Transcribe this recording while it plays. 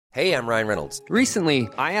Hey, I'm Ryan Reynolds. Recently,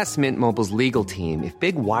 I asked Mint Mobile's legal team if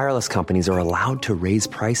big wireless companies are allowed to raise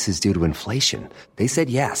prices due to inflation. They said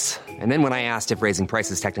yes. And then when I asked if raising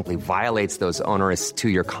prices technically violates those onerous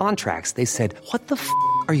two-year contracts, they said, "What the f***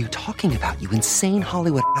 are you talking about, you insane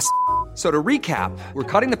Hollywood ass?" So to recap, we're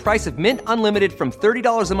cutting the price of Mint Unlimited from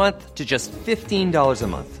 $30 a month to just $15 a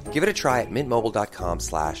month. Give it a try at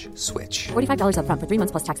mintmobile.com/switch. $45 up front for 3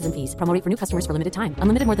 months plus taxes and fees. Promo rate for new customers for limited time.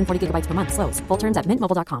 Unlimited more than 40 gigabytes per month. Slows full terms at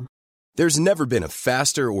mintmobile.com. There's never been a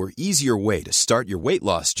faster or easier way to start your weight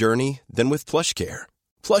loss journey than with PlushCare.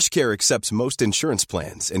 PlushCare accepts most insurance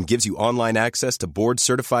plans and gives you online access to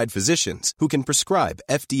board-certified physicians who can prescribe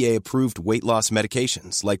FDA-approved weight loss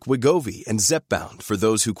medications like Wegovy and Zepbound for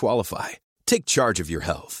those who qualify. Take charge of your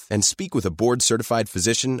health and speak with a board-certified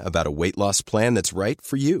physician about a weight loss plan that's right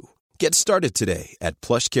for you. Get started today at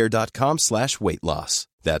plushcare.com/weight loss.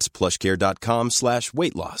 That's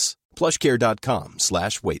plushcare.com/weight loss.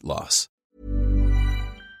 plushcare.com/weight loss.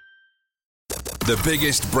 The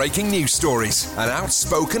biggest breaking news stories and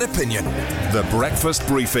outspoken opinion. The Breakfast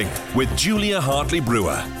Briefing with Julia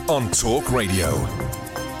Hartley-Brewer on Talk Radio.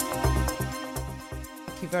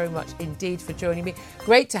 Thank you very much indeed for joining me.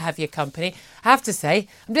 Great to have your company. I have to say,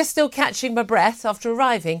 I'm just still catching my breath after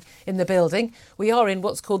arriving in the building. We are in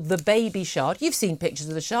what's called the Baby Shard. You've seen pictures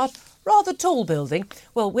of the Shard. Rather tall building.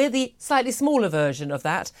 Well, we're the slightly smaller version of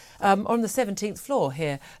that on the 17th floor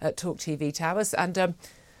here at Talk TV Towers. And the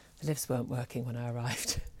lifts weren't working when I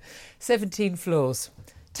arrived. 17 floors.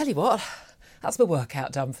 Tell you what, that's my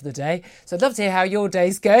workout done for the day. So I'd love to hear how your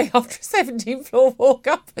day's going after a 17-floor walk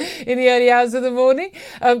up in the early hours of the morning.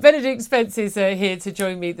 Benedict Spence is here to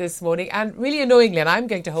join me this morning. And really annoyingly, and I'm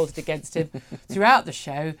going to hold it against him, throughout the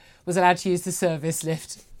show, was allowed to use the service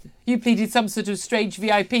lift. You pleaded some sort of strange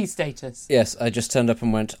VIP status. Yes, I just turned up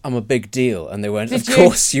and went, "I'm a big deal." And they went, "Of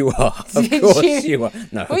course you are. Of course you are."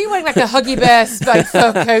 No. Were you wearing like a Huggy Bear fur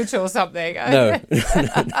coat or something? No.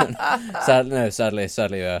 Sadly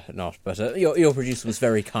not. But your producer was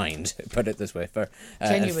very kind, put it this way.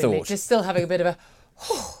 Genuinely, thought. just still having a bit of a...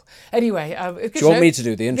 Anyway, do you want me to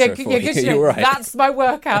do the intro for you? You're right. That's my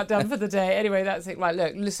workout done for the day. Anyway, that's it. Right,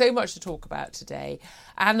 look, so much to talk about today.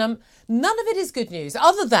 And none of it is good news,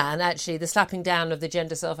 other than, actually, the slapping down of the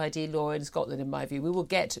gender self-ID law in Scotland, in my view. We will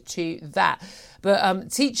get to that. But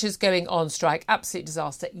teachers going on strike, absolute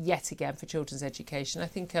disaster yet again for children's education. I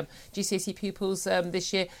think GCSE pupils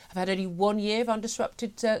this year have had only 1 year of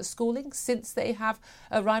undisrupted schooling since they have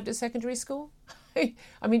arrived at secondary school. I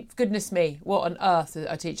mean, goodness me, what on earth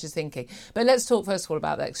are teachers thinking? But let's talk first of all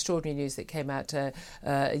about that extraordinary news that came out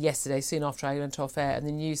yesterday, soon after I went off air, and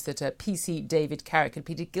the news that PC David Carrick had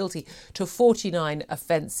pleaded guilty to 49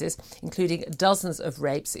 offences, including dozens of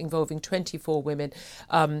rapes involving 24 women.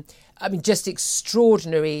 Just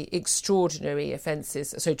extraordinary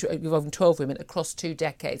offences, involving 12 women across 2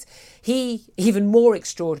 decades. He, even more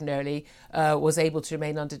extraordinarily, was able to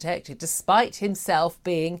remain undetected, despite himself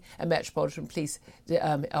being a Metropolitan Police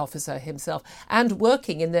officer himself and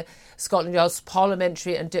working in the Scotland Yard's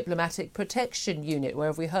Parliamentary and Diplomatic Protection Unit. Where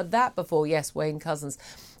have we heard that before? Yes, Wayne Couzens.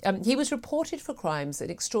 He was reported for crimes an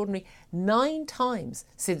extraordinary 9 times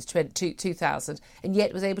since 2000, and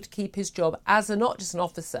yet was able to keep his job as not just an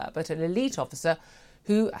officer, but an elite officer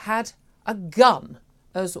who had a gun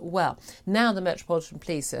as well. Now the Metropolitan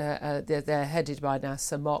Police, they're headed by now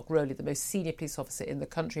Sir Mark Rowley, the most senior police officer in the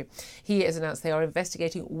country. He has announced they are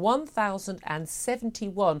investigating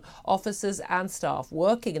 1,071 officers and staff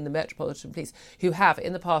working in the Metropolitan Police who have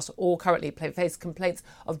in the past or currently faced complaints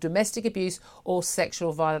of domestic abuse or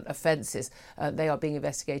sexual violent offences. They are being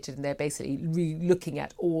investigated, and they're basically re-looking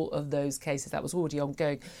at all of those cases. That was already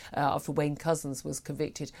ongoing after Wayne Couzens was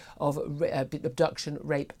convicted of abduction,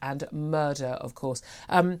 rape and murder, of course.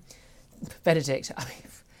 Benedict,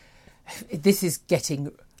 this is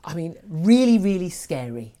getting, really, really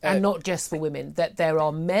scary. And not just for women, that there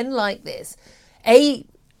are men like this, A,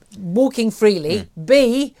 walking freely,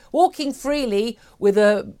 B, walking freely with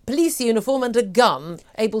a police uniform and a gun,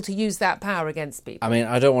 able to use that power against people.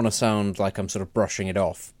 I don't want to sound like I'm sort of brushing it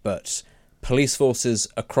off, but police forces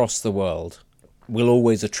across the world will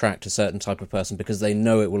always attract a certain type of person because they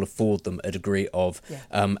know it will afford them a degree of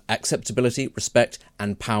acceptability, respect,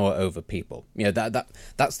 and power over people.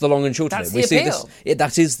 That's the long and short of it. We see this.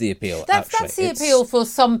 That is the appeal. That's the appeal for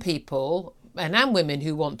some people. and women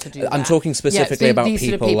who want to do that. I'm talking specifically about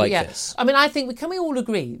people like this. I mean, I think can we all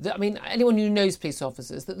agree that, I mean, anyone who knows police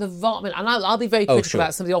officers, that and I'll be very critical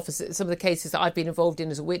about some of the cases that I've been involved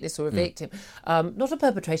in as a witness or a victim, not a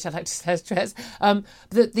perpetrator, I'd like to stress,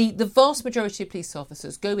 that the vast majority of police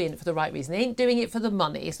officers go in for the right reason. They ain't doing it for the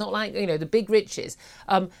money. It's not like, the big riches.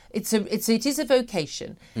 It is a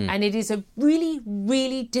vocation, and it is a really,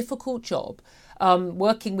 really difficult job.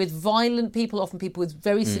 Working with violent people, often people with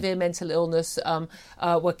very severe mental illness,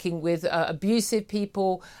 working with abusive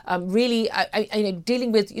people, really,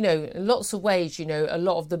 dealing with, in lots of ways, a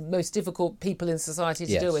lot of the most difficult people in society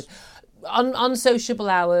to deal with. Unsociable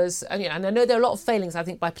hours, and I know there are a lot of failings, I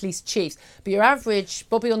think, by police chiefs, but your average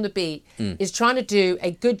Bobby on the beat is trying to do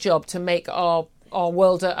a good job to make our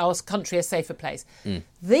world, our country, a safer place.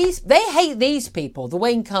 They hate these people, the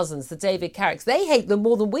Wayne Couzens, the David Carricks. They hate them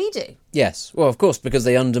more than we do. Yes, well, of course, because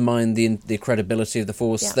they undermine the credibility of the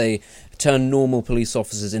force. Yeah. They turn normal police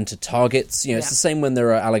officers into targets. It's the same when there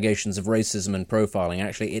are allegations of racism and profiling.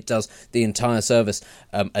 Actually, it does the entire service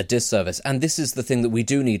a disservice. And this is the thing that we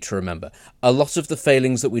do need to remember. A lot of the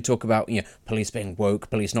failings that we talk about, police being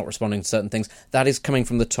woke, police not responding to certain things, that is coming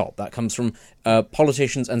from the top. That comes from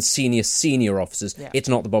politicians and senior officers. Yeah. It's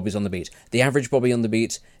not the Bobbies on the beat. The average Bobby on the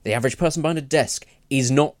beat, the average person behind a desk, is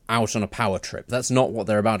not out on a power trip. That's not what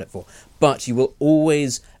they're about it for. But you will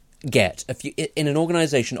always get, in an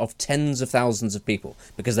organisation of tens of thousands of people,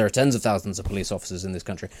 because there are tens of thousands of police officers in this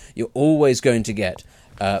country, you're always going to get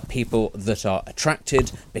people that are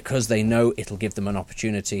attracted because they know it'll give them an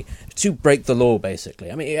opportunity to break the law,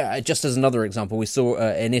 basically. I mean, just as another example, we saw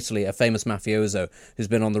in Italy a famous mafioso who's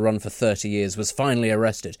been on the run for 30 years was finally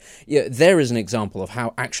arrested. There is an example of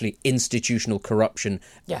how actually institutional corruption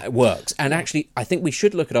works. And actually, I think we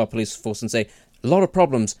should look at our police force and say, a lot of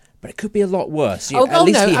problems, but it could be a lot worse. At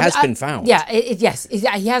least he has been found. Yeah, yes, he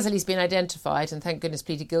has at least been identified, and thank goodness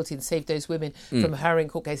pleaded guilty and saved those women from harrowing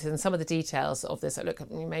court cases. And some of the details of this, look,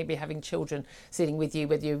 you may be having children sitting with you,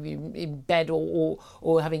 whether you're in bed or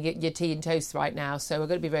having your tea and toast right now. So we're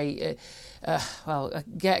going to be very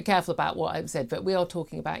careful about what I've said. But we are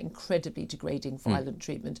talking about incredibly degrading, violent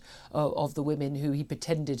treatment of the women who he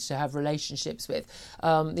pretended to have relationships with.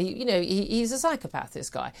 He's a psychopath,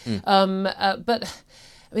 this guy. But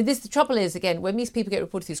I mean, the trouble is, again, when these people get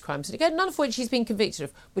reported these crimes, and again, none of which he's been convicted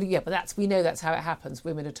of, but we know that's how it happens.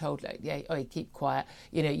 Women are told, keep quiet.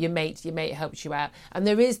 Your mate helps you out, and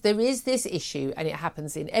there is this issue, and it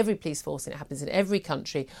happens in every police force, and it happens in every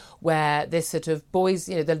country, where there's sort of boys,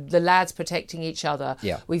 the lads protecting each other.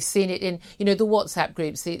 Yeah. We've seen it in, the WhatsApp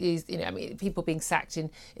groups. People being sacked in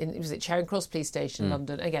was it Charing Cross Police Station,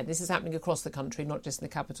 London. Again, this is happening across the country, not just in the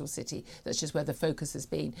capital city. That's just where the focus has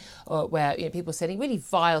been, where people are sending really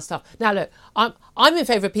vile stuff. Now, look, I'm in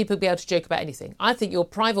favour of people being able to joke about anything. I think your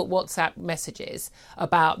private WhatsApp messages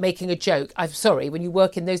about making a joke, I'm sorry, when you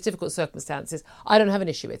work in those difficult circumstances, I don't have an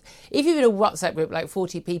issue with. If you're in a WhatsApp group like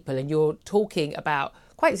 40 people and you're talking about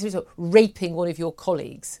quite seriously raping one of your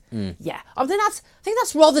colleagues, I think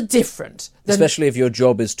that's rather different. Especially if your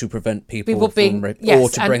job is to prevent people from rape, or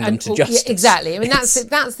to bring them to justice. Yeah, exactly. I mean,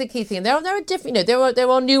 that's the key thing. And there are different, there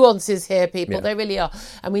are nuances here, people. Yeah. There really are,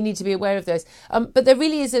 and we need to be aware of those. But there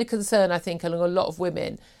really is a concern, I think, along a lot of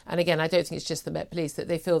women. And again, I don't think it's just the Met Police that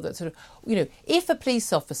they feel that sort of, if a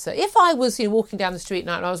police officer, if I was walking down the street and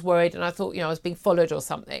I was worried and I thought, I was being followed or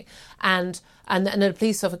something, and a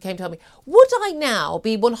police officer came to tell me, would I now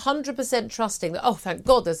be 100% trusting that, oh, thank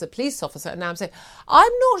God there's a police officer, and now I'm saying,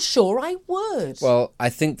 I'm not sure I would. Well, I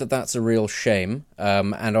think that that's a real shame,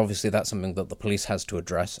 and obviously that's something that the police have to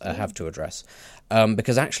address.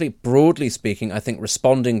 Because actually, broadly speaking, I think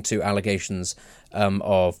responding to allegations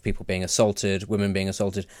of people being assaulted, women being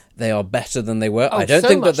assaulted, they are better than they were. I don't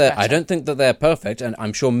think that they're perfect, and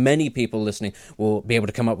I'm sure many people listening will be able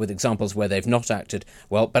to come up with examples where they've not acted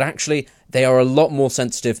well. But actually, they are a lot more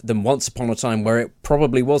sensitive than once upon a time, where it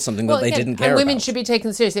probably was something that they didn't care about. And women should be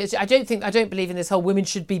taken seriously. I don't believe in this whole women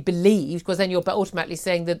should be believed, because then you're automatically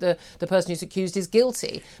saying that the person who's accused is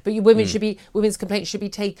guilty. But women's complaints should be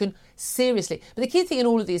taken seriously. But the key thing in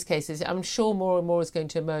all of these cases, I'm sure more and more is going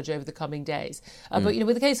to emerge over the coming days. But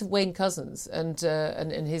with the case of Wayne Couzens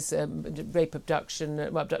and his abduction,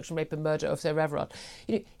 rape and murder of Sarah Everard,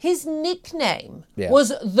 his nickname was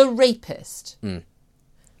the Rapist.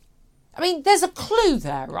 I mean, there's a clue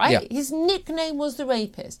there, right? Yeah. His nickname was the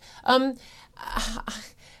Rapist. I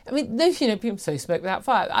mean, people say smoke without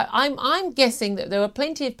fire. I'm guessing that there were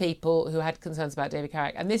plenty of people who had concerns about David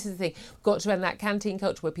Carrick, and this is the thing: we've got to end that canteen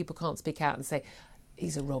culture where people can't speak out and say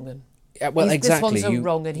he's a wrong 'un. exactly. This one's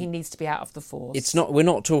wrong and he needs to be out of the force. It's not. We're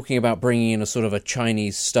not talking about bringing in a sort of a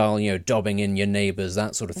Chinese style, dobbing in your neighbours,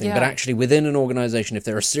 that sort of thing. Yeah. But actually, within an organisation, if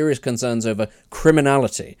there are serious concerns over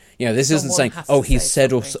criminality, this isn't saying, he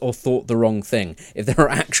said or thought the wrong thing. If there are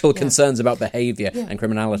actual concerns about behaviour and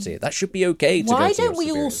criminality, that should be okay to go to Why your don't we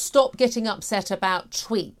all superiors. stop getting upset about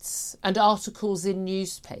tweets and articles in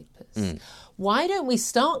newspapers? Why don't we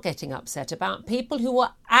start getting upset about people who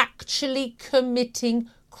are actually committing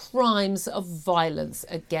crimes of violence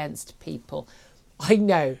against people? I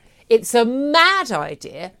know it's a mad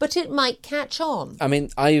idea, but it might catch on. I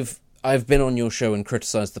mean, I've been on your show and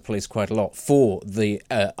criticised the police quite a lot for the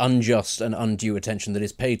unjust and undue attention that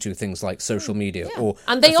is paid to things like social media,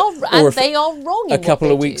 They are wrong. A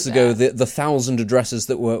couple of weeks ago, the 1,000 addresses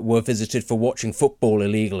that were visited for watching football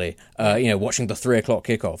illegally, watching the 3:00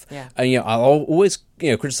 kickoff. Yeah. And I'll always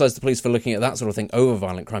criticise the police for looking at that sort of thing over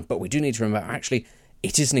violent crime, but we do need to remember actually.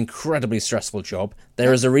 It is an incredibly stressful job.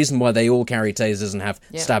 There is a reason why they all carry tasers and have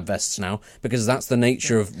stab vests now, because that's the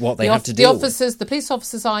nature of what they have to deal with. The police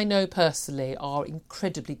officers I know personally are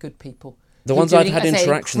incredibly good people. The ones I've had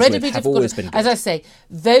interactions with have always been good. As I say,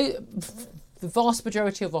 the vast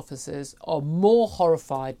majority of officers are more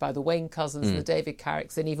horrified by the Wayne Couzens and the David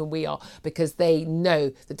Carricks than even we are, because they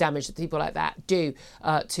know the damage that people like that do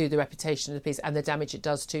to the reputation of the police and the damage it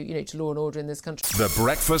does to to law and order in this country. The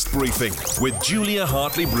Breakfast Briefing with Julia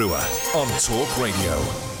Hartley-Brewer on Talk Radio.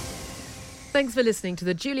 Thanks for listening to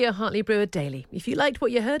the Julia Hartley-Brewer Daily. If you liked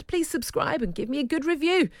what you heard, please subscribe and give me a good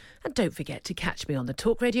review. And don't forget to catch me on the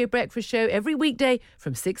Talk Radio Breakfast Show every weekday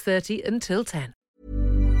from 6:30 until 10.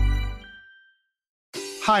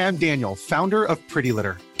 Hi, I'm Daniel, founder of Pretty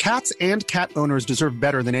Litter. Cats and cat owners deserve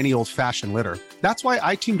better than any old-fashioned litter. That's why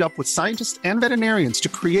I teamed up with scientists and veterinarians to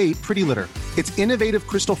create Pretty Litter. Its innovative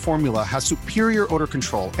crystal formula has superior odor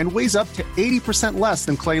control and weighs up to 80% less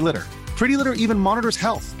than clay litter. Pretty Litter even monitors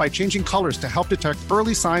health by changing colors to help detect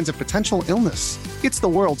early signs of potential illness. It's the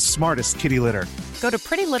world's smartest kitty litter. Go to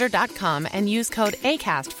prettylitter.com and use code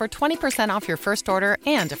ACAST for 20% off your first order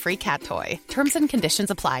and a free cat toy. Terms and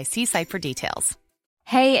conditions apply. See site for details.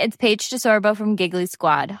 Hey, it's Paige DeSorbo from Giggly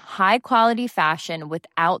Squad. High quality fashion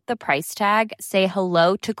without the price tag. Say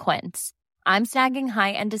hello to Quince. I'm snagging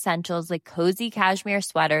high-end essentials like cozy cashmere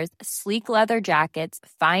sweaters, sleek leather jackets,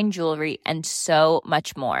 fine jewelry, and so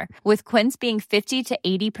much more. With Quince being 50 to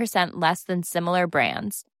 80% less than similar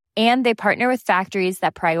brands. And they partner with factories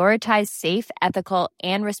that prioritize safe, ethical,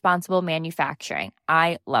 and responsible manufacturing.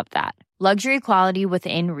 I love that. Luxury quality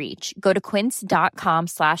within reach. Go to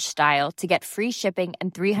quince.com/style to get free shipping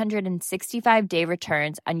and 365-day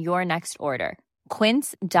returns on your next order.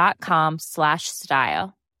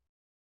 Quince.com/style.